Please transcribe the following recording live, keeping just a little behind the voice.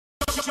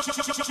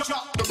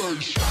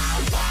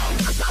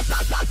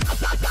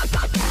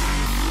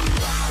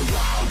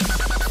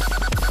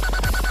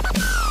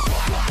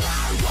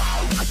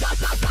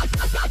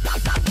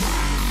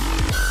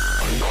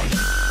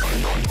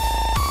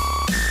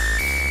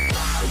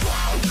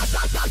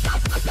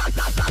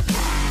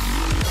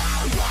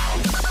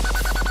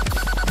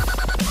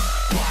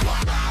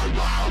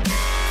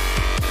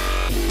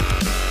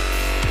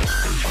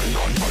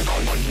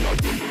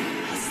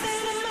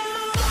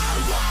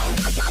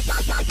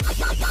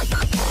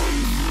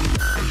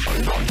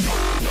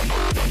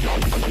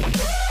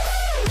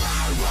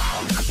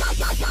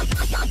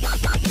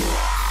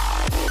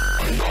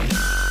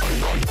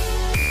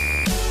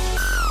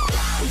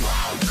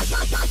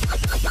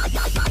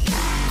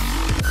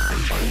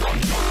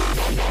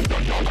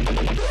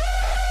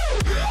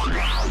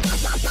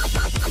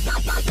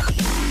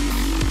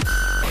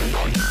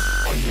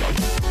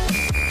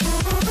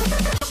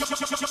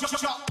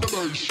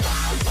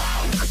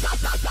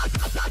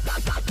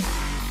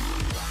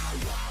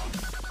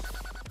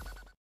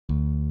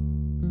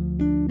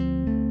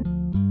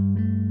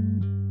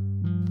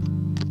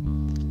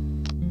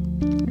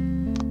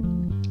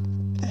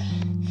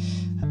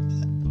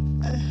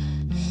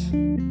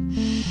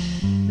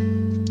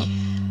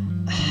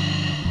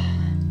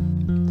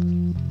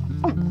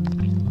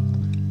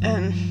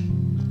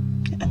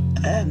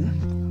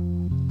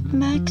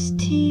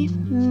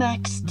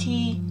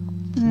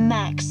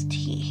Max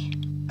T.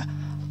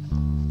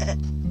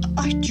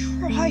 I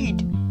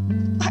tried.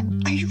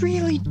 I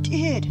really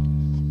did.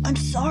 I'm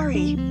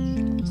sorry.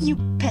 You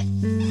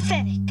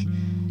pathetic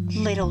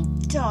little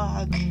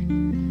dog.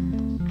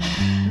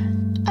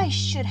 I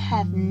should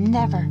have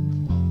never,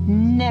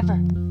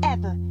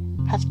 ever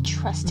have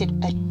trusted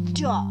a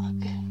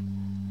dog.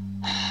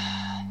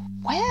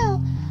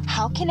 Well,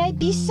 how can I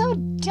be so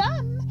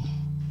dumb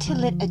to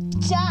let a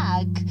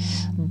dog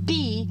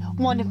be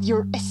one of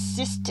your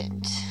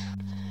assistants?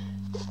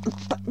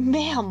 But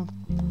ma'am,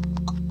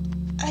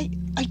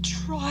 I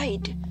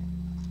tried.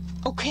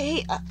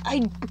 Okay,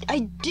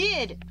 I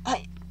did.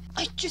 I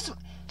just...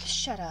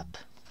 Shut up.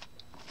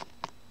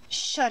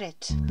 Shut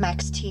it,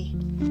 Max T.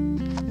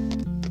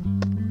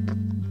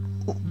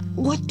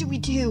 What do we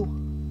do?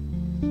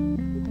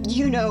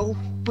 You know,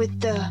 with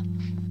the...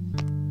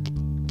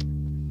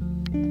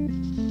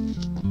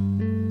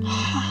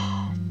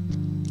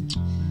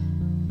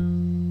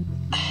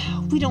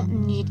 We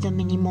don't need them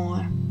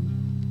anymore.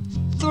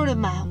 Throw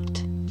them out.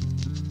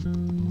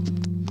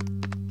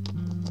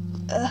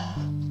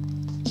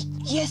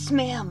 Yes,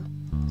 ma'am.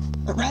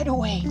 Right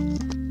away.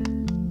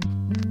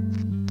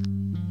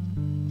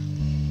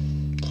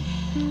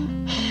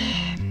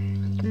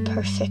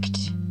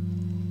 Perfect.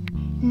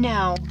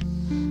 Now,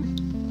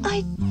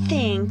 I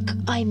think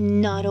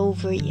I'm not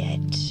over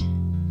yet.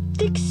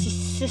 Dixie's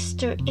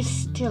sister is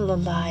still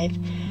alive,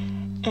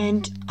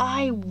 and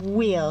I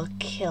will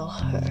kill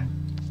her.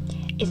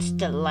 It's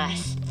the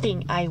last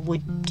thing I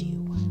would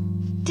do.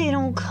 They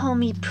don't call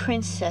me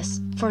princess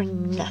for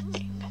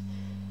nothing.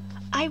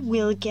 I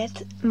will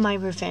get my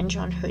revenge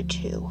on her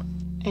too,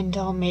 and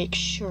I'll make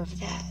sure of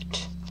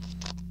that.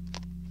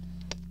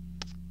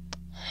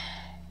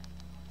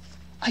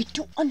 I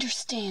don't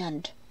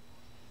understand.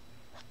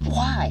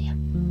 Why?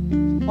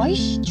 Why is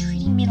she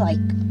treating me like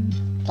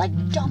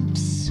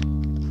dumps?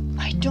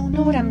 I don't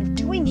know what I'm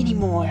doing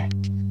anymore.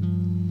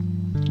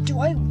 Do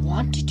I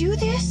want to do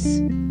this?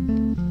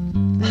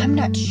 I'm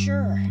not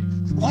sure.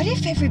 What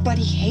if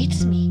everybody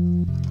hates me?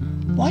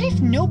 What if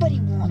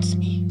nobody wants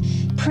me?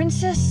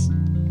 Princess?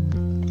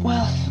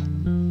 Well,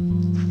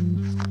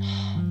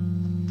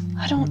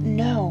 I don't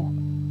know.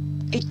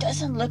 It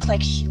doesn't look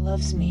like she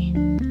loves me.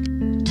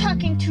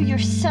 Talking to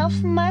yourself,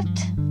 Mutt?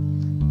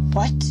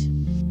 What?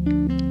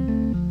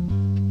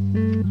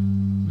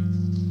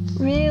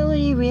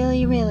 Really?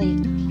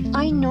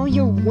 I know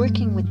you're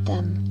working with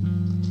them.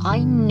 I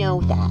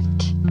know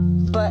that.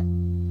 But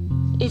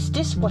is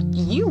this what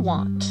you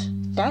want?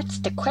 That's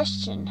the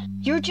question.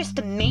 You're just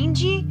the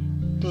mangy,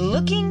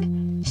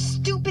 looking,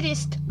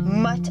 stupidest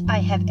mutt I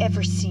have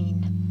ever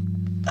seen.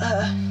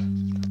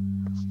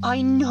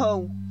 I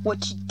know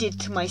what you did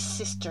to my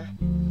sister.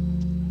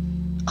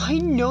 I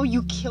know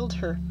you killed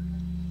her.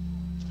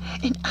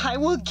 And I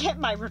will get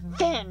my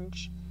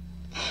revenge.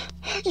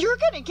 You're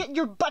gonna get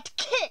your butt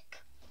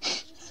kicked.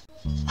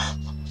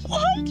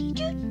 Why did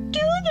you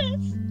do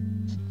this?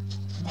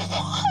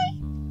 Why?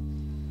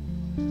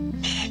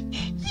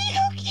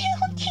 You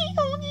killed the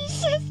only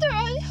sister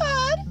I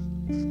had.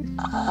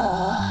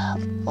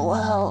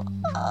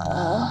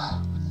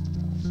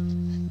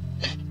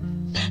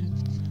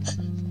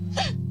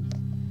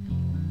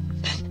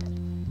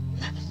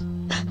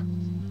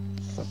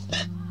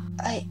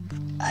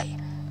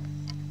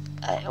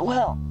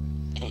 Well,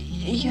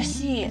 you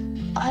see,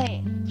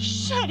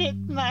 Shut it,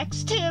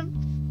 Max Tim.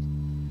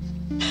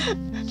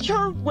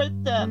 You're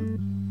with them.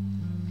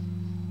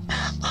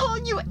 All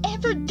you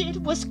ever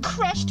did was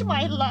crush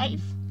my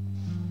life.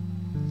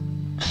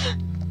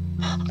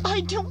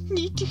 I don't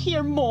need to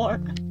hear more.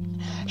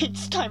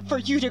 It's time for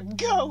you to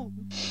go.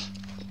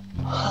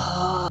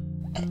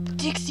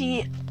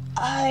 Dixie,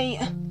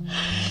 I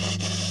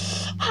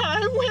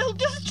will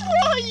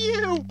destroy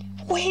you!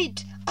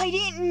 Wait, I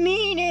didn't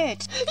mean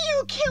it!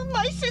 You killed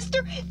my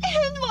sister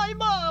and my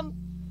mom!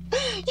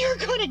 You're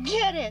gonna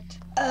get it!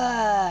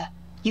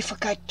 You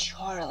forgot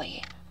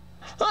Charlie.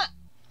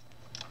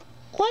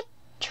 What?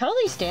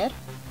 Charlie's dead?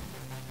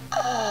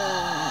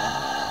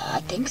 I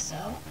think so.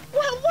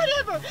 Well,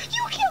 whatever!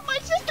 You killed my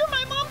sister,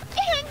 my mom,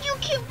 and you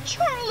killed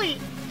Charlie!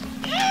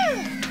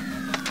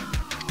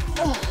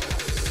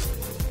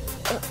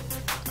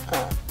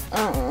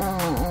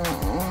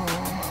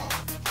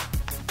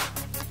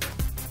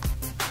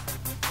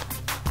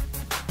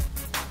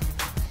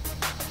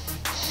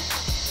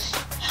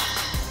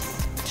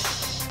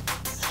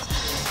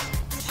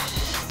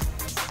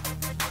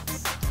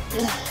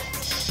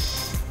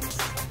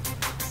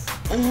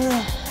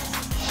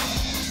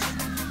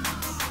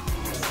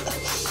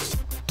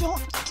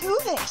 Don't do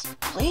this,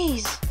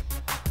 please.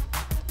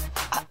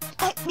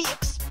 Let me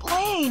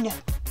explain.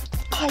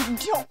 I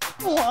don't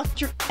want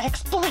your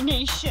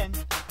explanation.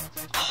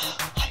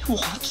 I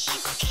want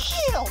you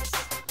killed.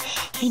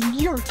 And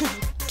you're gonna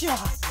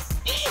die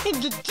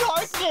in the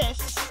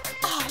darkness.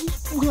 I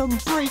will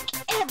break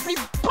every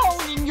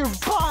bone in your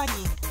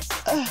body.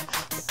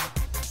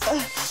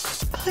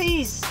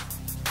 Please.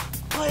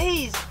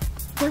 Please.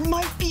 There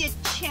might be a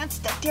chance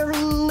that they're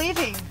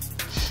living.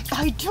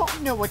 I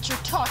don't know what you're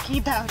talking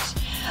about,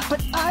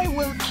 but I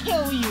will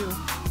kill you.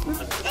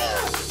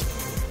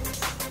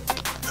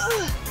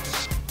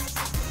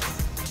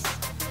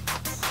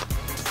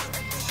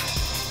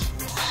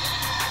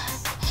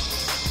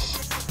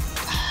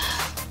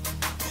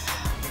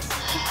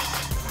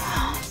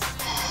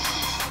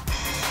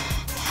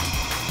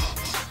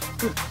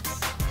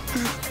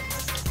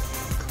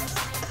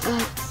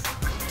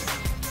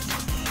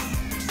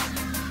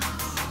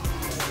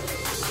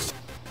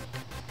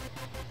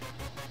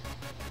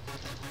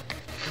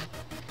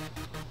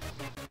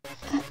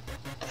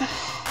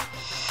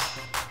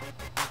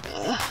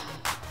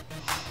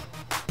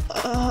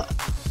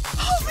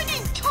 How many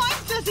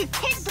times does it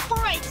take before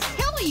I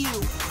kill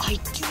you? I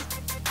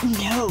don't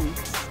know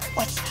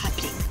what's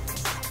happening.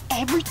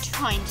 Every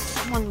time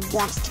someone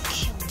wants to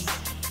kill me,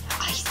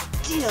 I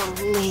still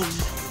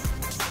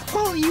live.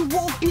 Well, you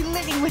won't be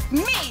living with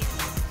me.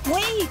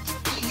 Wait,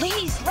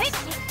 please, let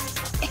me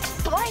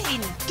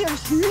explain.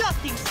 There's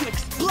nothing to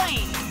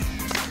explain.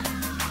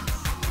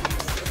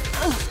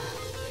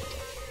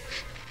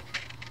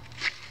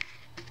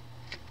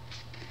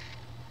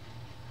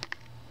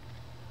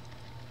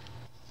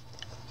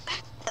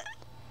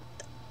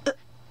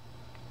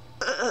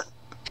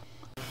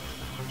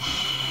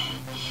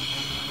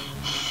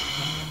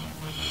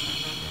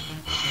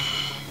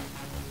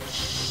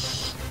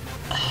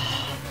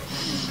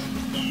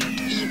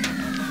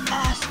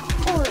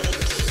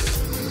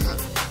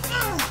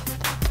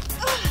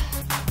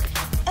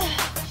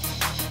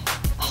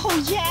 Oh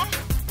yeah?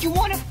 You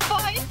wanna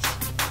fight?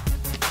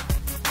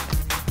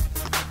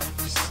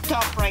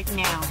 Stop right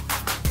now.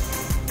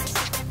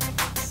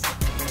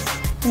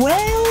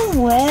 Well,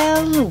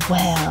 well,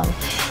 well.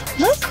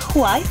 Look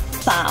who I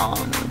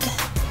found.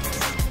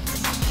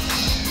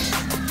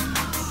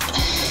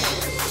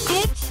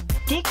 It's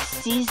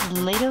Dixie's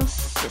little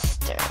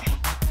sister.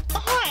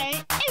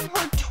 I am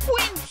her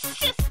twin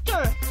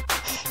sister.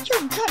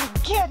 You're gonna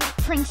get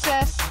it,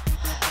 princess.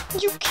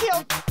 You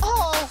killed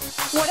all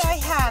what I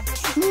have.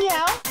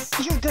 Now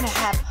you're gonna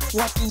have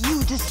what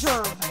you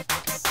deserve.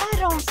 I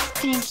don't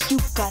think you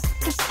got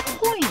the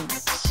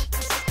point.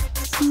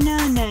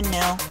 No, no,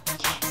 no.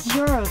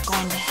 You're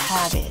going to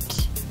have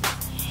it.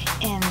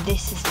 And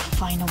this is the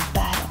final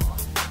battle.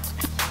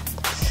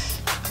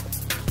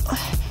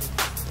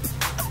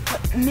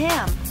 But,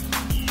 ma'am,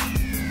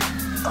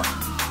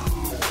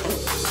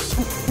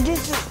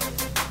 this is...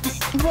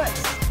 What?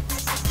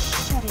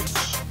 Shut it.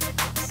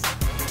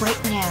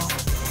 Right now,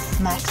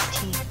 Max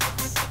T.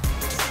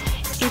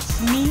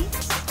 It's me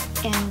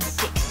and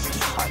Dixie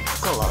Heart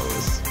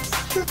Glows.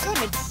 You're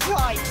gonna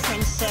die,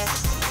 princess.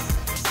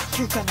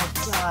 You're gonna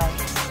die.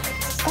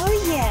 Oh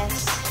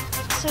yes.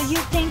 So you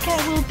think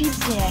I will be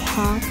dead,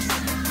 huh?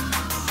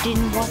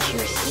 Didn't watch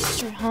your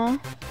sister, huh?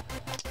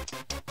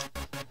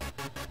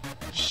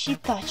 She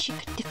thought she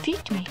could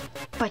defeat me.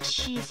 But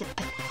she's a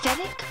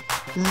pathetic,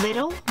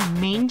 little,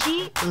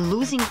 mangy,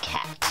 losing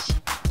cat.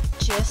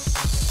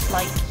 Just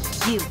like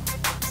you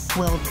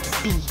will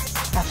be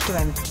after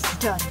I'm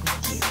done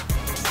with you.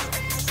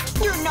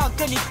 You're not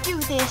gonna do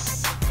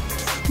this.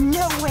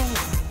 No way.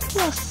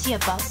 We'll see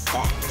about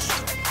that.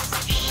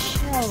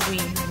 Shall we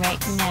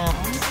right now?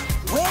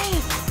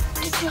 Wait!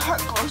 Dixie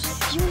Heart Glows,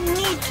 you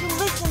need to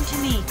listen to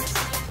me.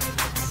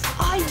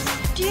 I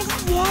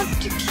didn't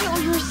want to kill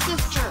your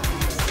sister.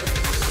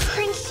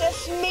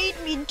 Princess made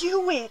me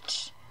do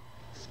it.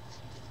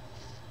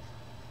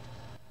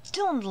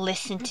 Don't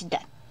listen to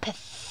that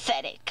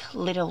pathetic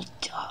little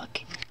dog.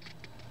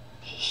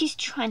 He's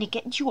trying to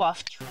get you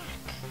off track.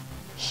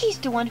 He's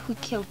the one who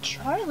killed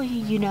Charlie,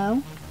 you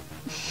know.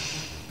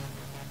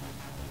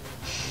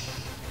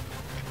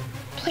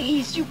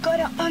 Please, you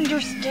gotta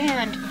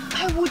understand.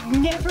 I would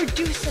never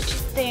do such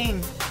a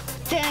thing.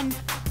 Then,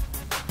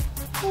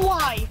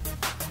 why?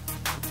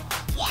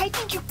 Why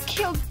did you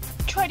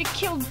try to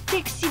kill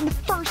Dixie in the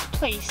first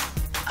place?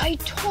 I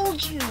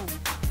told you.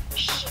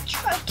 She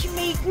tried to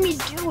make me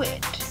do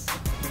it.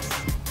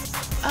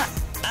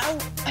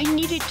 I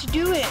needed to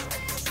do it.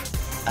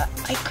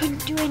 I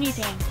couldn't do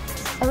anything,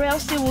 or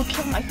else they will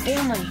kill my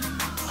family.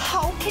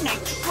 How can I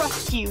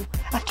trust you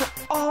after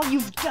all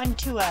you've done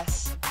to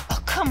us? Oh,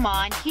 come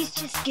on, he's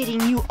just getting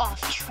you off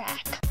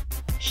track.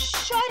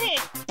 Shut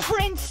it,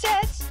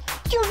 princess!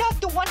 You're not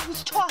the one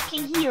who's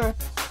talking here.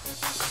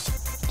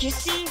 You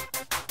see,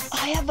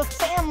 I have a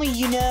family,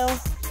 you know,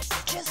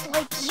 just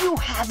like you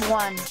have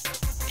one.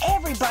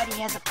 Everybody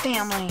has a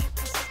family.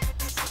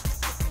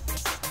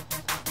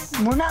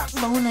 We're not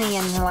lonely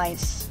in our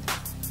lives.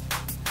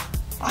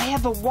 I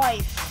have a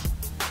wife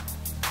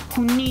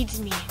who needs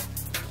me.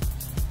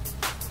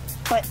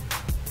 But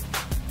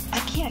I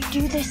can't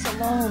do this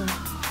alone.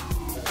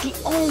 The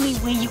only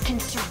way you can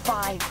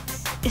survive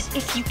is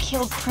if you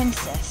killed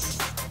Princess.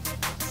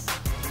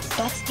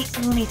 That's the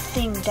only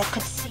thing that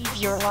could save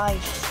your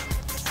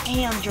life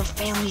and your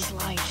family's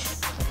life.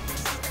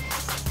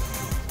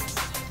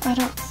 I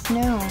don't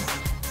know.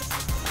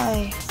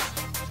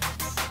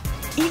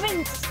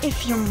 Even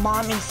if your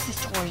mom and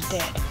sister were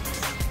dead,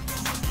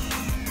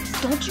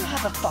 don't you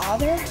have a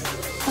father?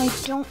 I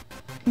don't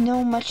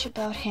know much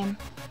about him.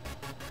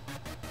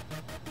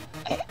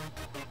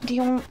 The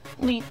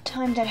only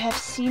time that I've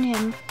seen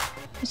him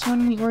was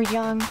when we were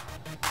young.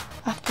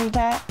 After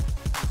that,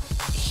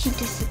 he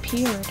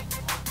disappeared.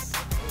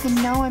 And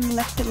now I'm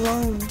left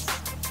alone.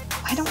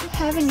 I don't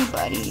have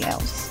anybody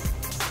else.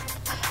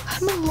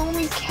 I'm a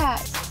lonely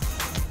cat.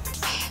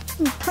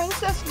 And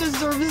Princess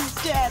deserves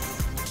death.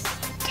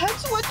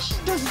 That's what she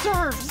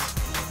deserves.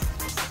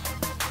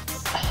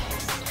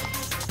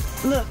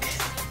 Look,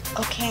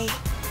 okay,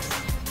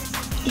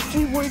 if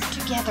we work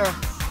together,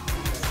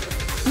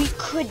 we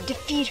could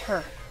defeat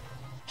her.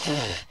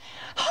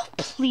 Oh,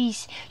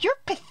 please, you're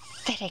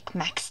pathetic,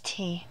 Max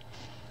T.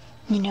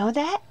 You know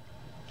that?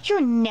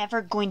 You're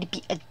never going to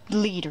be a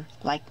leader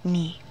like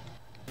me.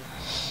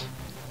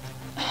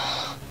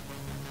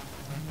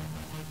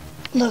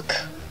 Look,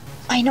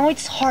 I know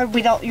it's hard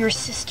without your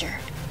sister,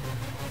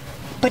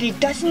 but it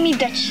doesn't mean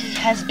that she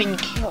has been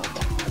killed.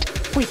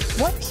 Wait,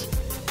 what?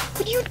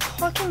 What are you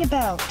talking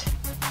about?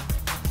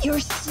 Your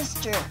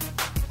sister,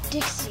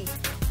 Dixie.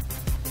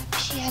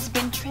 She has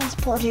been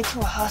transported to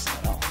a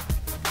hospital.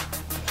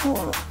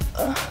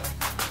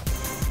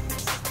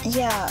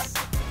 Yeah,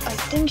 I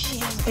think she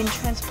has been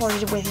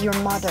transported with your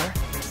mother.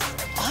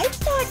 I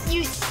thought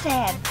you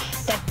said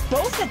that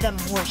both of them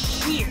were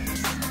here.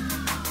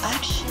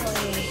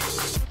 Actually,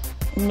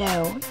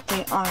 no,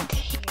 they aren't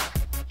here.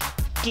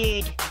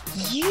 Did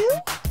you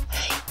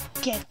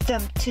get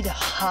them to the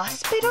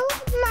hospital,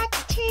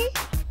 Max T?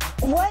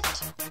 What?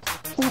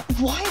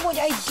 Why would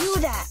I do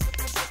that?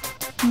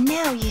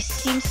 Now you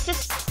seem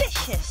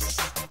suspicious.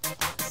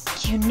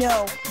 You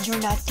know you're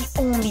not the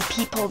only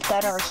people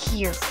that are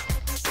here.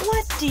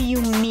 What do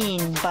you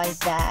mean by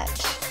that?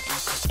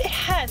 It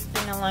has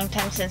been a long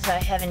time since I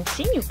haven't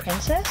seen you,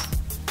 Princess.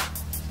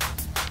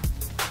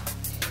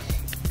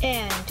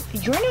 And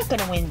you're not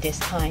gonna win this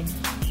time.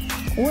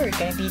 We're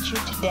gonna beat you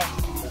to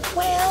death.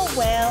 Well,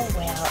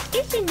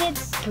 isn't it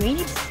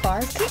pretty,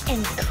 Barker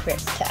and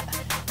Crypta?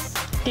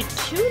 The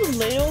two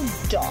little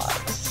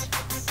dogs.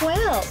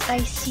 Well, I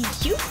see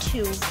you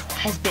two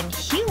has been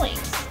healing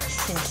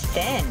since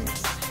then.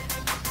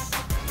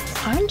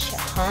 Aren't you,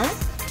 huh?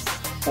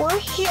 We're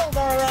healed,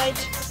 alright,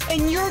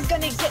 and you're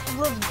gonna get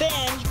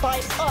revenge by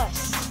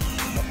us.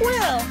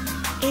 Well,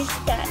 is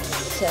that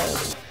so?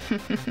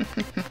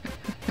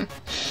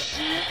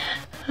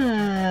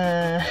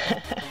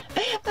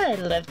 I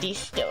love these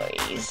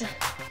stories.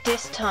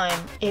 This time,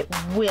 it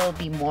will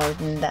be more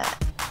than that.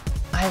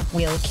 I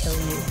will kill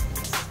you.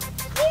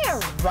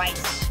 Yeah, right.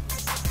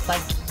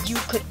 Like you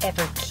could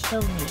ever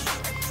kill me.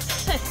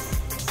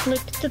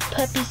 Look, the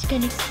puppy's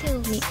gonna kill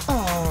me.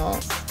 Aww.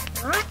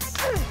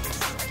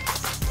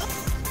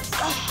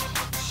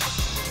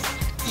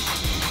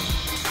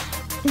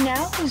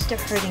 Now who's the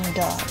herding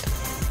dog?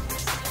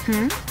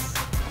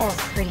 Or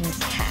herding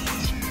cat?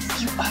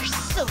 You are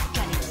so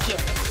gonna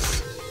get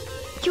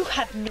it. You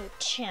have no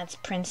chance,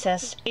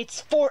 Princess.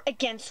 It's 4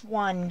 against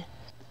 1.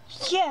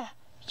 Yeah,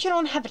 you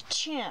don't have a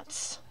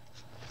chance.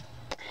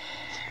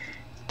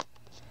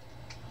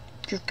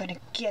 You're gonna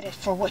get it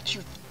for what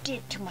you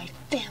did to my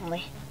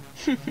family.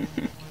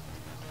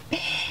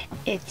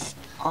 It's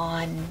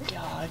on,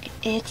 dog.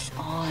 It's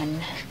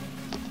on.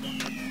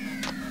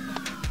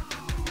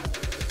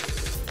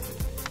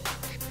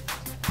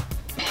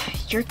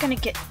 You're gonna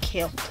get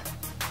killed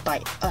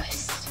by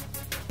us.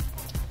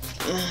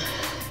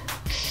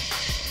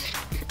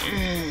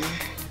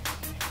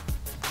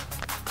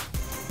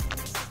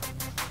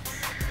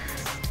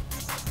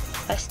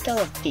 Hasta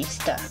la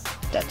vista,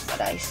 that's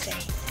what I say.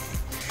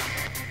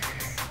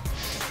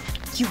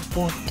 You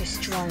won't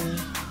destroy me.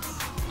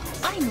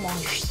 I'm more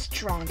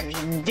stronger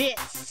than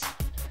this.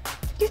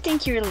 You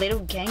think your little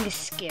gang is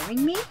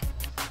scaring me?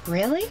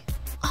 Really?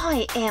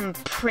 I am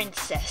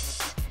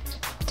Princess,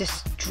 the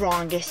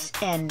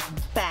strongest and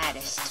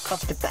baddest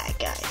of the bad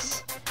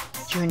guys.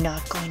 You're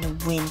not going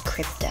to win,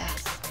 Crypta.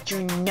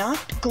 You're not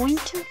going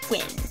to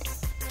win.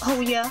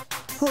 Oh yeah?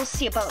 We'll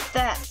see about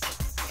that.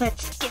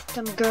 Let's get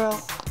them, girl.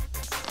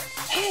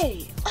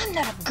 Hey, I'm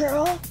not a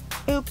girl.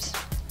 Oops.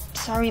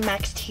 Sorry,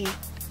 Max T.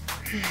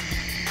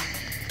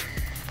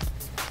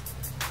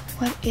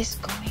 What is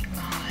going